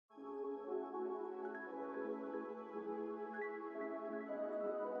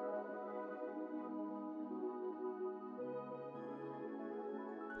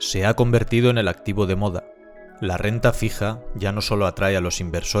Se ha convertido en el activo de moda. La renta fija ya no solo atrae a los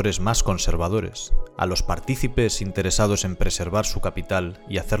inversores más conservadores, a los partícipes interesados en preservar su capital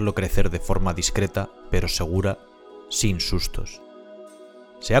y hacerlo crecer de forma discreta, pero segura, sin sustos.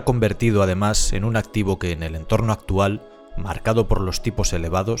 Se ha convertido además en un activo que en el entorno actual, marcado por los tipos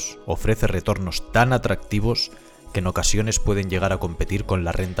elevados, ofrece retornos tan atractivos que en ocasiones pueden llegar a competir con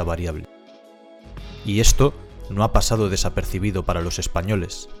la renta variable. Y esto no ha pasado desapercibido para los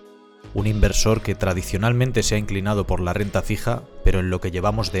españoles. Un inversor que tradicionalmente se ha inclinado por la renta fija, pero en lo que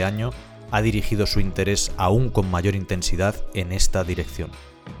llevamos de año ha dirigido su interés aún con mayor intensidad en esta dirección.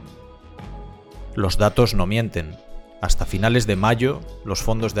 Los datos no mienten. Hasta finales de mayo, los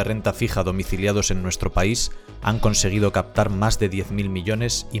fondos de renta fija domiciliados en nuestro país han conseguido captar más de 10.000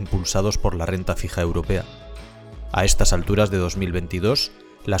 millones impulsados por la renta fija europea. A estas alturas de 2022,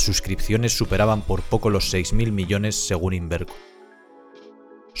 las suscripciones superaban por poco los 6.000 millones según Inverco.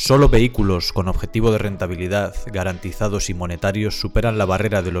 Solo vehículos con objetivo de rentabilidad, garantizados y monetarios superan la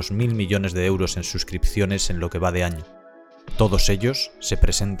barrera de los 1.000 millones de euros en suscripciones en lo que va de año. Todos ellos se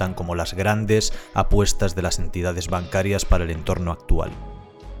presentan como las grandes apuestas de las entidades bancarias para el entorno actual.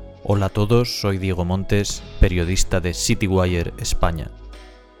 Hola a todos, soy Diego Montes, periodista de Citywire España.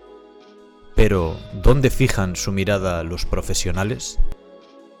 Pero, ¿dónde fijan su mirada los profesionales?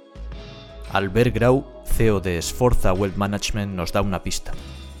 Albert Grau, CEO de Sforza Wealth Management, nos da una pista.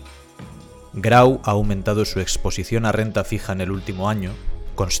 Grau ha aumentado su exposición a renta fija en el último año,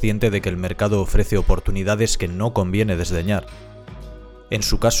 consciente de que el mercado ofrece oportunidades que no conviene desdeñar. En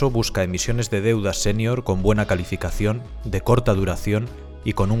su caso, busca emisiones de deuda senior con buena calificación, de corta duración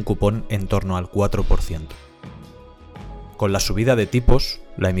y con un cupón en torno al 4%. Con la subida de tipos,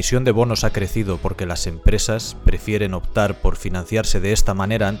 la emisión de bonos ha crecido porque las empresas prefieren optar por financiarse de esta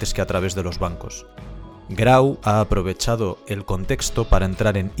manera antes que a través de los bancos. Grau ha aprovechado el contexto para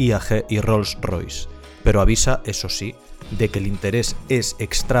entrar en IAG y Rolls-Royce, pero avisa, eso sí, de que el interés es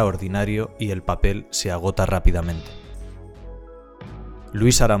extraordinario y el papel se agota rápidamente.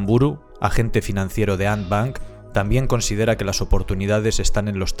 Luis Aramburu, agente financiero de Ant Bank, también considera que las oportunidades están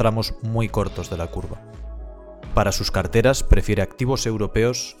en los tramos muy cortos de la curva. Para sus carteras prefiere activos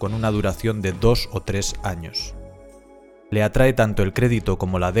europeos con una duración de 2 o 3 años. Le atrae tanto el crédito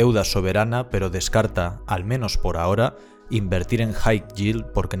como la deuda soberana, pero descarta, al menos por ahora, invertir en high yield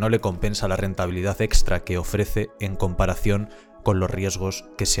porque no le compensa la rentabilidad extra que ofrece en comparación con los riesgos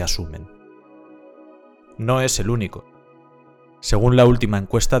que se asumen. No es el único. Según la última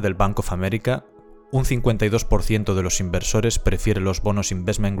encuesta del Bank of America, un 52% de los inversores prefiere los bonos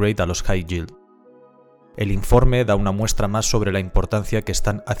investment grade a los high yield. El informe da una muestra más sobre la importancia que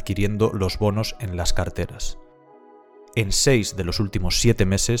están adquiriendo los bonos en las carteras. En 6 de los últimos 7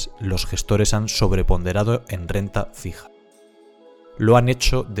 meses, los gestores han sobreponderado en renta fija. Lo han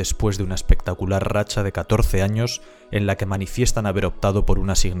hecho después de una espectacular racha de 14 años en la que manifiestan haber optado por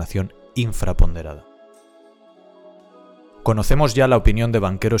una asignación infraponderada. Conocemos ya la opinión de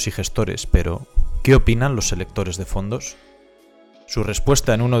banqueros y gestores, pero ¿qué opinan los selectores de fondos? Su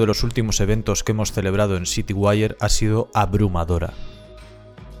respuesta en uno de los últimos eventos que hemos celebrado en Citywire ha sido abrumadora.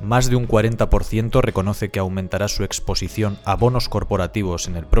 Más de un 40% reconoce que aumentará su exposición a bonos corporativos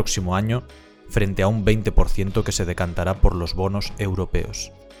en el próximo año, frente a un 20% que se decantará por los bonos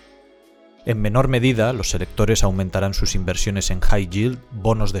europeos. En menor medida, los selectores aumentarán sus inversiones en high yield,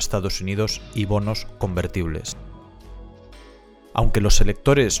 bonos de Estados Unidos y bonos convertibles. Aunque los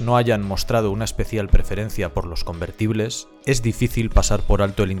selectores no hayan mostrado una especial preferencia por los convertibles, es difícil pasar por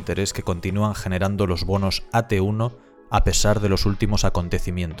alto el interés que continúan generando los bonos AT1 a pesar de los últimos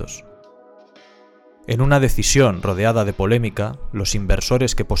acontecimientos. En una decisión rodeada de polémica, los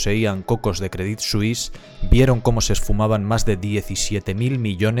inversores que poseían cocos de Credit Suisse vieron cómo se esfumaban más de 17.000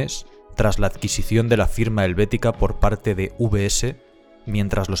 millones tras la adquisición de la firma helvética por parte de UBS,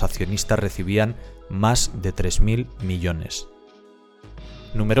 mientras los accionistas recibían más de 3.000 millones.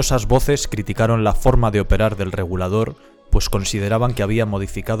 Numerosas voces criticaron la forma de operar del regulador, pues consideraban que había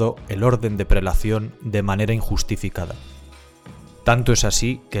modificado el orden de prelación de manera injustificada. Tanto es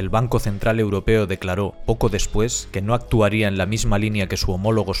así que el Banco Central Europeo declaró poco después que no actuaría en la misma línea que su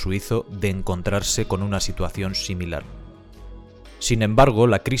homólogo suizo de encontrarse con una situación similar. Sin embargo,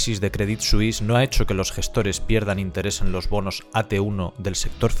 la crisis de Credit Suisse no ha hecho que los gestores pierdan interés en los bonos AT1 del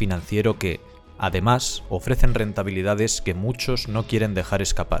sector financiero que, además, ofrecen rentabilidades que muchos no quieren dejar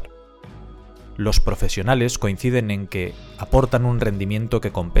escapar. Los profesionales coinciden en que aportan un rendimiento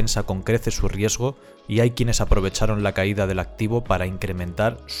que compensa con creces su riesgo y hay quienes aprovecharon la caída del activo para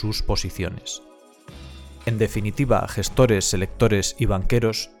incrementar sus posiciones. En definitiva, gestores, selectores y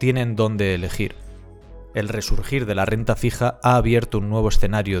banqueros tienen dónde elegir. El resurgir de la renta fija ha abierto un nuevo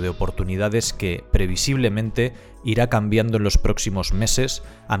escenario de oportunidades que, previsiblemente, irá cambiando en los próximos meses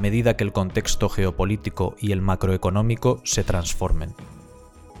a medida que el contexto geopolítico y el macroeconómico se transformen.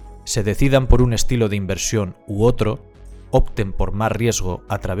 Se decidan por un estilo de inversión u otro, opten por más riesgo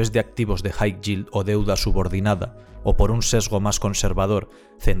a través de activos de high yield o deuda subordinada, o por un sesgo más conservador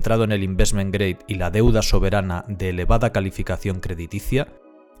centrado en el investment grade y la deuda soberana de elevada calificación crediticia,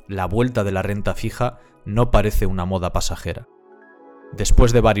 la vuelta de la renta fija no parece una moda pasajera.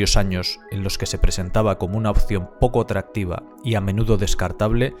 Después de varios años en los que se presentaba como una opción poco atractiva y a menudo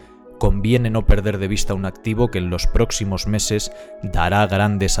descartable, conviene no perder de vista un activo que en los próximos meses dará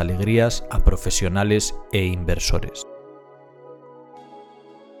grandes alegrías a profesionales e inversores.